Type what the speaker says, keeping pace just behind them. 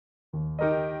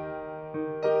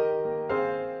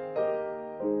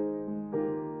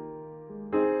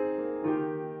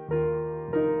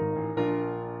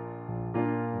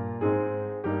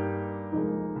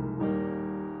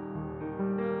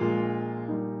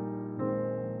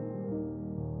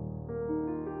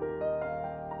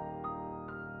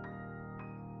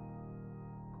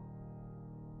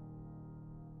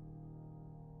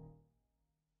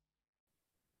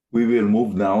We will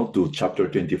move now to chapter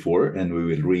 24 and we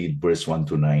will read verse 1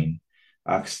 to 9.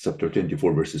 Acts chapter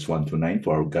 24, verses 1 to 9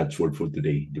 for our God's Word for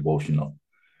Today devotional.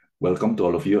 Welcome to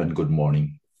all of you and good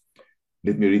morning.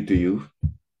 Let me read to you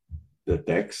the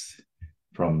text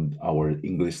from our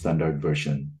English Standard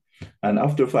Version. And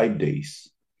after 5 days,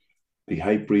 the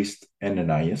high priest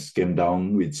Ananias came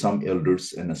down with some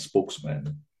elders and a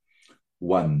spokesman,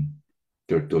 one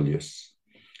Tertullus.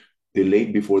 They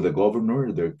laid before the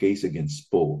governor their case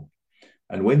against Paul.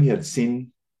 And when he had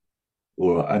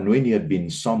been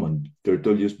summoned,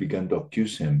 Tertullus began to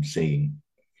accuse him, saying,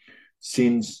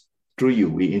 "Since through you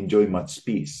we enjoy much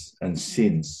peace, and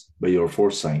since by your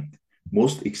foresight,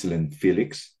 most excellent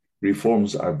Felix,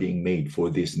 reforms are being made for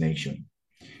this nation,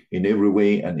 in every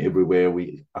way and everywhere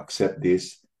we accept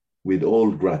this with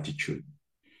all gratitude.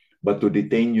 But to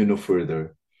detain you no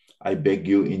further, I beg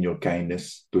you in your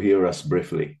kindness to hear us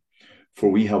briefly. For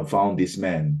we have found this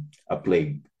man a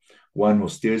plague, one who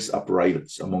stirs up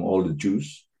riots among all the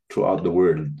Jews throughout the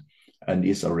world, and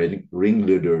is a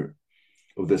ringleader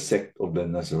of the sect of the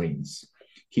Nazarenes.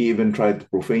 He even tried to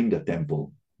profane the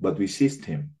temple, but we seized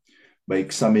him. By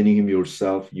examining him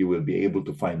yourself, you will be able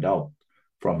to find out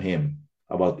from him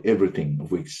about everything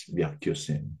of which we accuse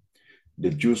him."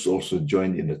 The Jews also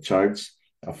joined in the charge,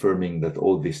 affirming that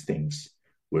all these things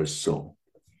were so.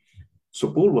 So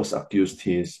Paul was accused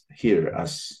here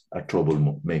as a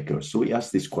troublemaker. So we ask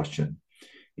this question: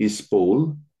 is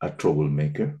Paul a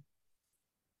troublemaker?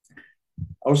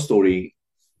 Our story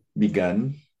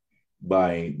began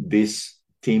by this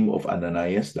team of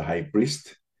Ananias, the high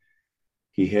priest.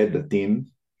 He had a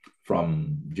team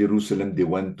from Jerusalem. They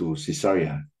went to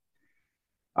Caesarea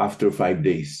after 5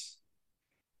 days.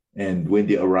 And when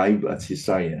they arrived at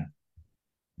Caesarea,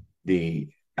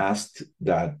 they asked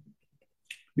that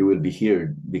they will be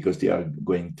heard because they are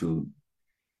going to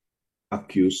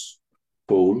accuse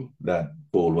Paul that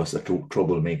Paul was a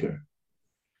troublemaker.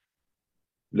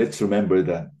 Let's remember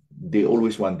that they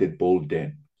always wanted Paul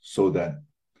dead, so that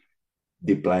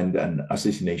they planned an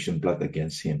assassination plot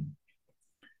against him.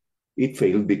 It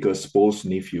failed because Paul's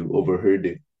nephew overheard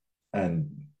it,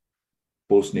 and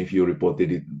Paul's nephew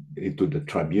reported it to the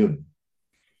tribune.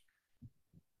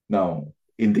 Now,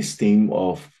 in this team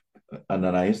of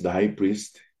Ananias, the high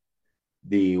priest,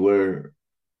 they were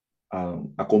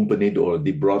accompanied, or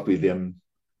they brought with them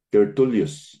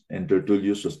Tertullus, and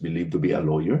Tertullus was believed to be a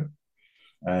lawyer,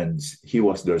 and he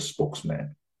was their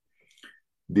spokesman.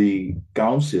 The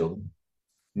council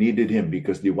needed him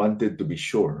because they wanted to be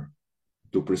sure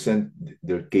to present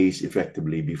their case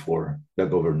effectively before the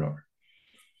governor.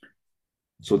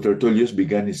 So Tertullus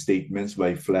began his statements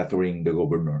by flattering the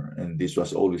governor, and this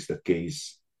was always the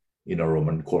case in a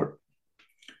Roman court.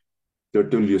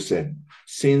 Tertullus said,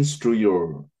 "Since through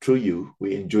you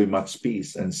we enjoy much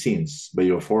peace, and since by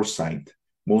your foresight,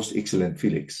 most excellent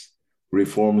Felix,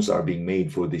 reforms are being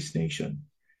made for this nation,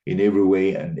 in every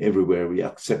way and everywhere we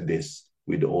accept this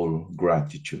with all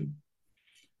gratitude."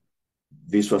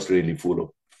 This was really full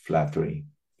of flattery.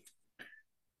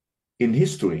 In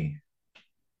history,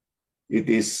 it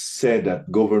is said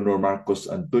that Governor Marcus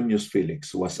Antonius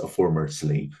Felix was a former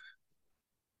slave.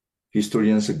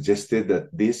 Historians suggested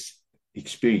that this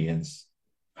experience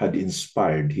had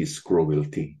inspired his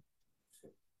cruelty.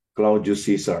 Claudius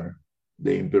Caesar,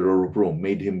 the emperor of Rome,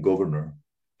 made him governor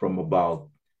from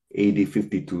about AD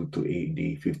 52 to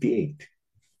AD 58.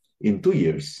 In 2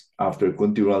 years, after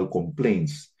continual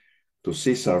complaints to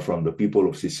Caesar from the people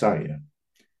of Caesarea,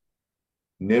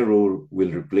 Nero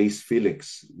will replace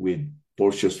Felix with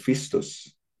Porcius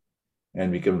Festus, and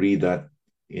we can read that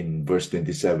in verse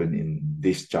 27 in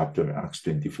this chapter, Acts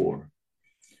 24.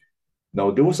 Now,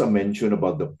 there was a mention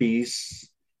about the peace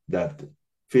that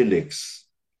Felix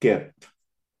kept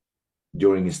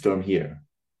during his term here.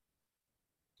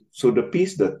 So the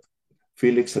peace that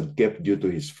Felix had kept due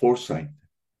to his foresight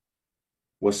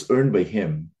was earned by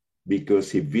him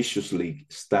because he viciously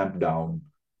stamped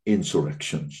down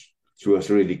insurrections. So he was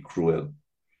really cruel.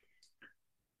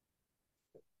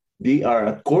 They are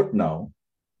at court now.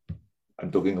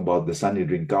 I'm talking about the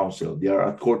Sanhedrin Council. They are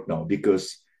at court now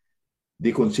because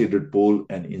they considered Paul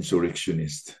an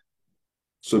insurrectionist.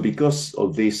 So because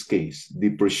of this case,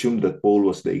 they presumed that Paul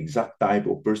was the exact type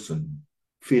of person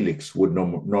Felix would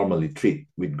normally treat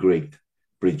with great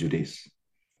prejudice.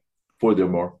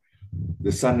 Furthermore,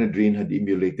 the Sanhedrin had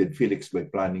emulated Felix by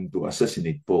planning to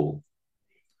assassinate Paul.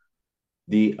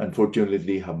 They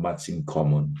unfortunately have much in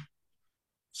common.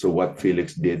 So what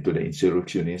Felix did to the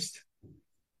insurrectionist,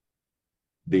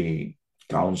 the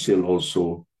council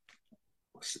also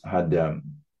had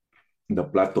the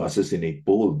plot to assassinate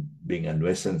Paul, being in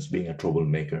essence being a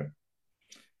troublemaker.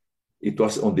 It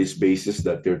was on this basis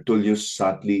that Tertullius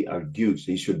sadly argues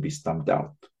he should be stamped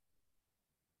out.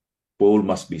 Paul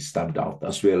must be stamped out,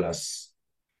 as well as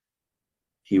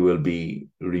he will be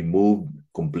removed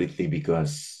completely,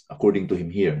 because according to him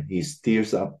here, he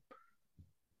stirs up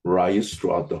riots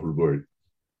throughout the whole world.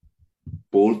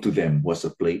 Paul to them was a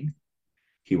plague.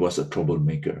 He was a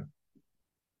troublemaker.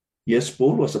 Yes,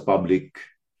 Paul was a public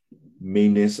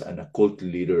menace and a cult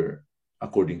leader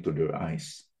according to their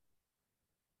eyes.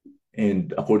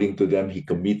 And according to them, he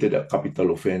committed a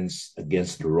capital offense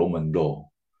against the Roman law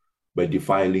by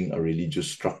defiling a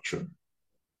religious structure.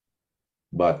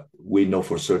 But we know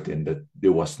for certain that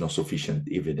there was no sufficient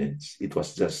evidence. It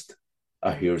was just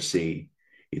a hearsay.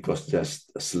 It was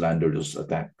just a slanderous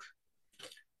attack.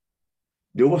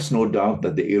 There was no doubt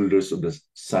that the elders of the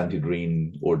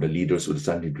Sanhedrin, or the leaders of the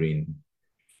Sanhedrin,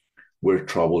 were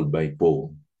troubled by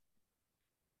Paul.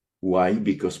 Why?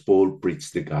 Because Paul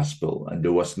preached the gospel, and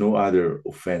there was no other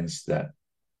offense that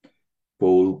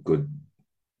Paul could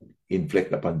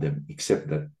inflict upon them except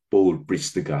that Paul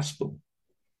preached the gospel.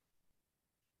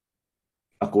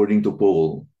 According to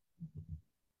Paul,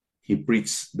 he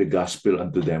preached the gospel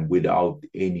unto them without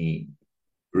any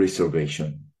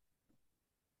reservation.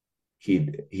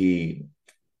 He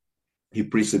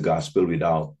preached the gospel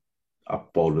without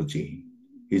apology.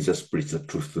 He just preached the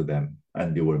truth to them,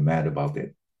 and they were mad about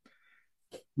it.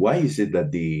 Why is it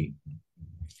that they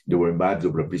were mad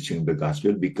over preaching the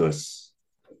gospel? Because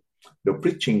the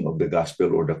preaching of the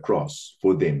gospel or the cross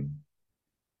for them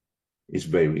is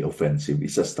very offensive.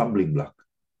 It's a stumbling block.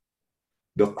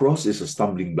 The cross is a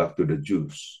stumbling block to the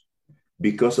Jews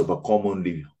because of a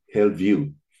commonly held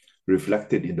view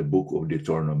reflected in the book of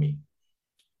Deuteronomy.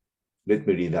 Let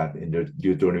me read that in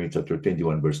Deuteronomy chapter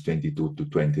 21, verse 22 to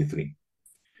 23.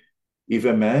 If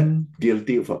a man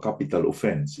guilty of a capital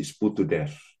offense is put to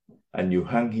death, and you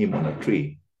hang him on a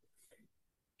tree,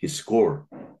 his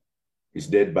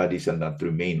dead body shall not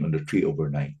remain on the tree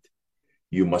overnight.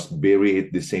 You must bury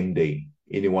it the same day.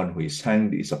 Anyone who is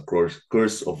hanged is a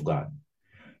curse of God.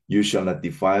 You shall not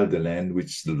defile the land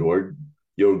which the Lord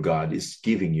your God is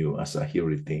giving you as a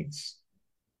heritage.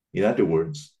 In other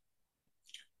words,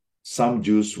 some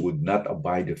Jews would not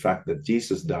abide the fact that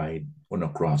Jesus died on a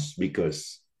cross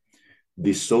because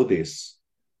they saw this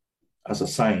as a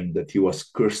sign that he was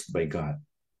cursed by God.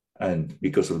 And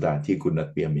because of that, he could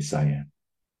not be a Messiah.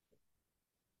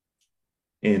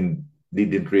 And they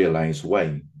didn't realize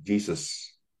why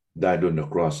Jesus died on the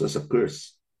cross as a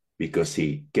curse, because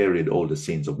he carried all the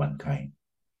sins of mankind.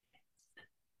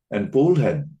 And Paul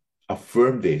had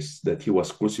affirmed this, that he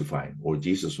was crucified, or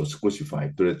Jesus was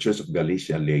crucified, to the church of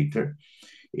Galatia later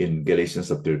in Galatians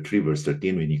chapter 3, verse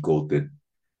 13, when he quoted,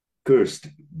 "Cursed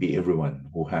be everyone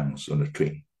who hangs on a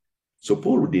tree." So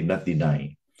Paul did not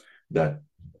deny that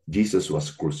Jesus was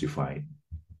crucified,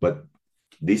 but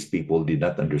these people did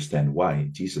not understand why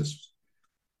Jesus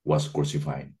was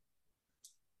crucified.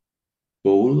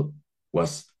 Paul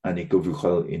was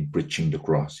unequivocal in preaching the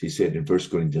cross. He said in 1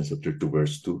 Corinthians chapter 2,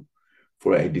 verse 2,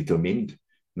 "For I determined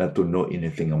not to know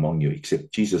anything among you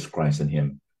except Jesus Christ and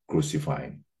him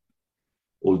crucified."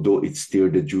 Although it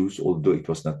stirred the Jews, although it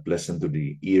was not pleasant to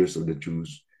the ears of the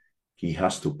Jews, he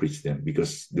has to preach them,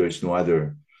 because there is no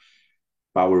other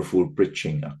powerful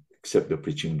preaching except the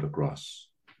preaching of the cross,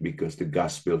 because the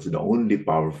gospel is the only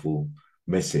powerful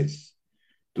message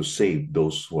to save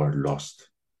those who are lost,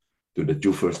 to the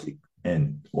Jew first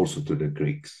and also to the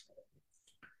Greeks.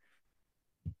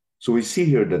 So we see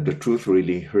here that the truth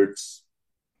really hurts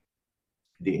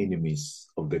the enemies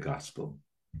of the gospel.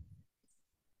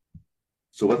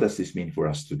 So what does this mean for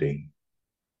us today?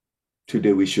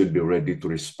 Today we should be ready to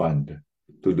respond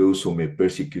to those who may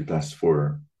persecute us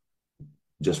for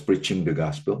just preaching the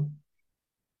gospel,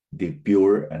 the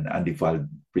pure and undefiled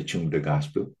preaching of the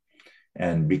gospel,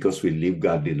 and because we live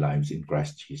godly lives in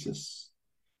Christ Jesus.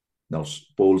 Now,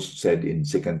 Paul said in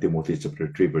 2 Timothy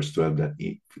chapter 3, verse 12, that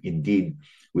if indeed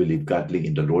we live godly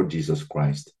in the Lord Jesus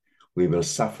Christ, we will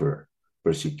suffer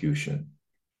persecution.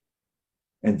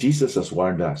 And Jesus has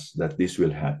warned us that this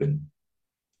will happen.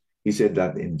 He said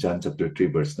that in John chapter 3,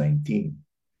 verse 19.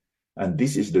 "And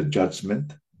this is the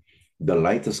judgment. The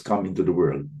light has come into the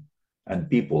world, and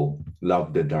people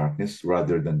love the darkness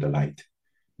rather than the light,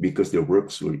 because their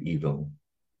works were evil."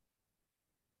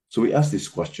 So we ask this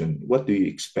question: what do you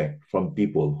expect from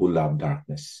people who love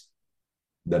darkness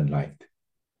than light?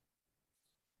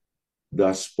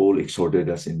 Thus, Paul exhorted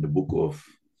us in the book of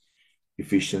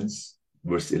Ephesians,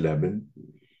 verse 11,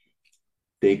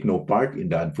 "Take no part in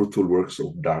the unfruitful works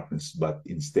of darkness, but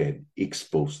instead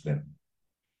expose them."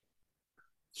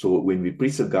 So when we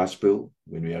preach the gospel,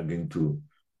 when we are going to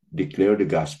declare the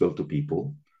gospel to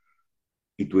people,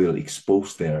 it will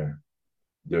expose their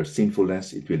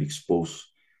sinfulness. It will expose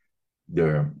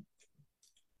their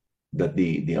that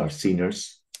they are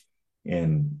sinners.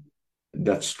 And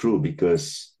that's true,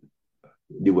 because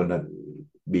they will not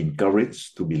be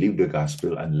encouraged to believe the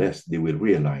gospel unless they will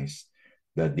realize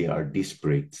that they are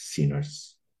desperate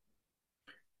sinners.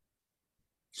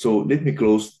 So let me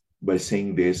close by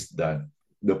saying this, that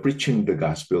the preaching of the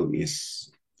gospel is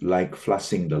like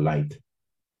flashing the light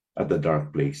at the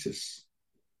dark places.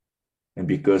 And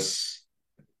because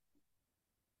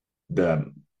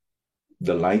the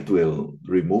light will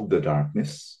remove the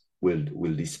darkness,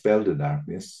 will dispel the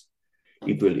darkness,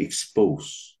 it will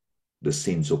expose the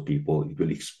sins of people. It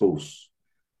will expose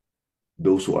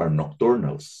those who are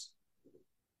nocturnals,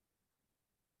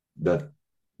 that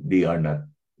they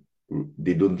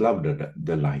don't love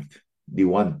the light. They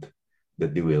want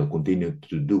that they will continue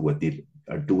to do what they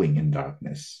are doing in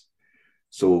darkness.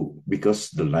 So because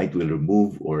the light will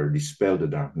remove or dispel the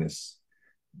darkness,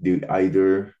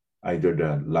 either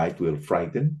the light will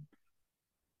frighten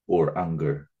or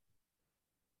anger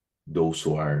those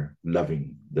who are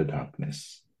loving the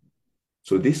darkness.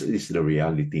 So this is the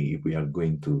reality if we are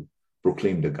going to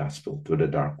proclaim the gospel to the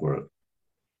dark world.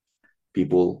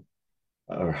 People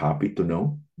are happy to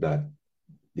know that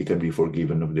they can be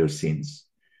forgiven of their sins.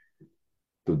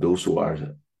 To those who are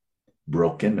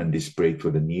broken and desperate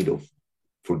for the need of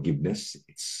forgiveness,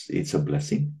 it's a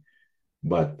blessing.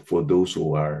 But for those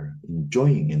who are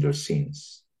enjoying in their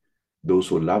sins, those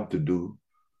who love to do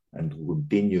and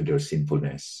continue their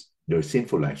sinfulness, their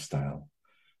sinful lifestyle,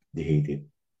 they hate it.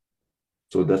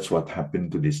 So that's what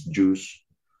happened to these Jews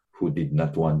who did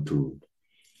not want to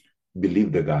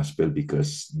believe the gospel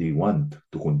because they want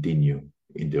to continue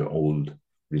in their old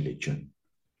religion.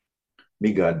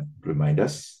 May God remind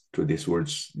us through these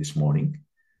words this morning.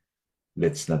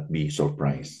 Let's not be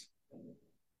surprised,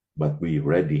 but be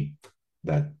ready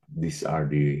that these are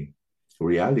the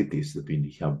realities that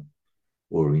we have,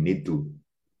 or we need to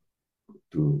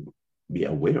be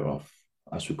aware of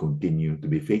as we continue to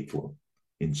be faithful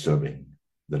in serving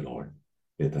the Lord.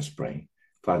 Let us pray.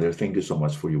 Father, thank you so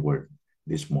much for your word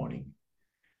this morning.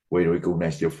 We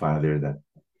recognize, dear Father, that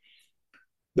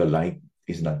the light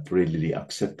is not really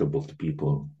acceptable to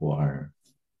people who are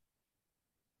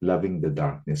loving the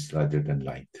darkness rather than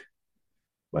light.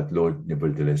 But Lord,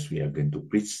 nevertheless, we are going to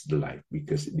preach the light,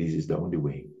 because this is the only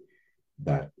way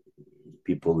that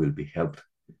people will be helped.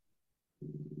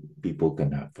 People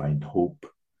can find hope.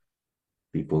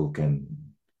 People can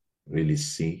really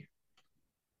see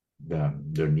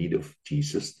their need of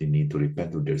Jesus. They need to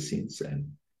repent of their sins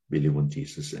and believe on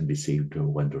Jesus and be saved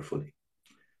wonderfully.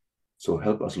 So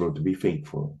help us, Lord, to be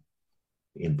faithful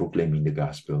in proclaiming the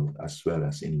gospel as well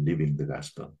as in living the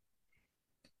gospel.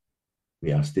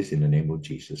 We ask this in the name of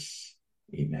Jesus.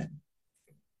 Amen.